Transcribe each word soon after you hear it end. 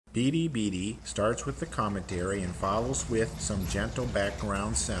BDBD starts with the commentary and follows with some gentle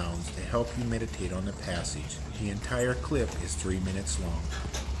background sounds to help you meditate on the passage. The entire clip is 3 minutes long.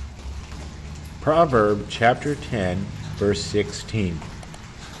 Proverb chapter 10, verse 16.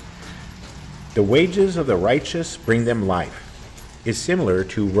 The wages of the righteous bring them life is similar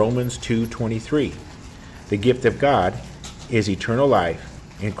to Romans 2:23. The gift of God is eternal life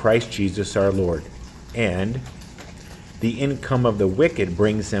in Christ Jesus our Lord, and the income of the wicked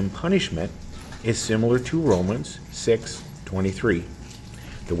brings them punishment is similar to Romans 6:23.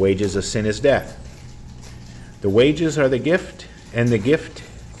 The wages of sin is death. The wages are the gift, and the gift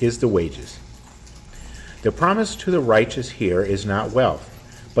is the wages. The promise to the righteous here is not wealth,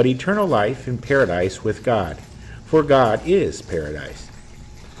 but eternal life in paradise with God, for God is paradise.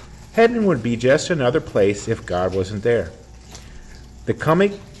 Heaven would be just another place if God wasn't there. The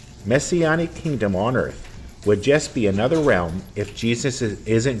coming messianic kingdom on earth would just be another realm if Jesus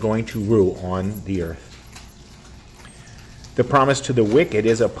isn't going to rule on the earth. The promise to the wicked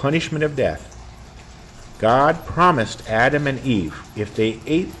is a punishment of death. God promised Adam and Eve if they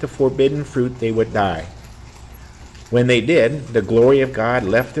ate the forbidden fruit they would die. When they did, the glory of God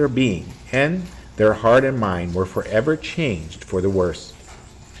left their being, and their heart and mind were forever changed for the worse.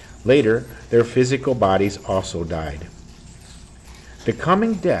 Later, their physical bodies also died. The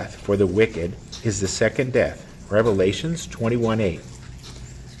coming death for the wicked is the second death, Revelations 21:8.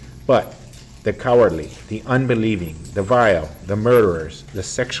 But the cowardly, the unbelieving, the vile, the murderers, the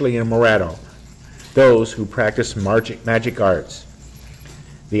sexually immoral, those who practice magic arts,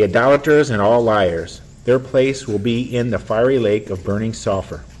 the idolaters and all liars, their place will be in the fiery lake of burning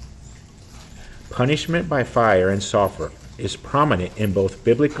sulfur. Punishment by fire and sulfur is prominent in both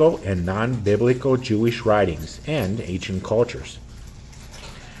biblical and non-biblical Jewish writings and ancient cultures.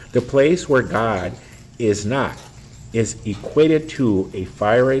 The place where God is not is equated to a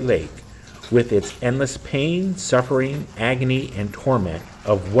fiery lake with its endless pain, suffering, agony, and torment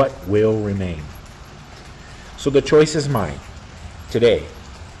of what will remain. So the choice is mine today.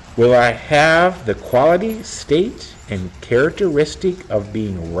 Will I have the quality, state, and characteristic of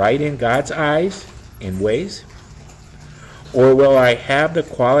being right in God's eyes and ways? Or will I have the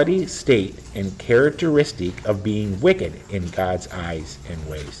quality, state, and characteristic of being wicked in God's eyes and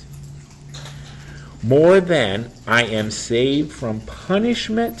ways? More than I am saved from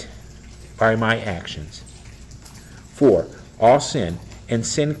punishment by my actions. For all sin, and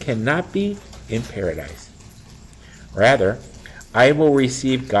sin cannot be in paradise. Rather, I will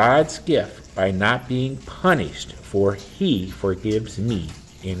receive God's gift by not being punished, for He forgives me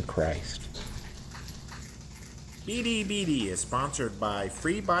in Christ. BDBD is sponsored by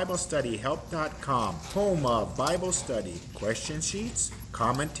FreeBibleStudyHelp.com, home of Bible study, question sheets,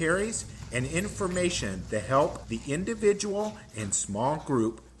 commentaries, and information to help the individual and small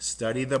group study the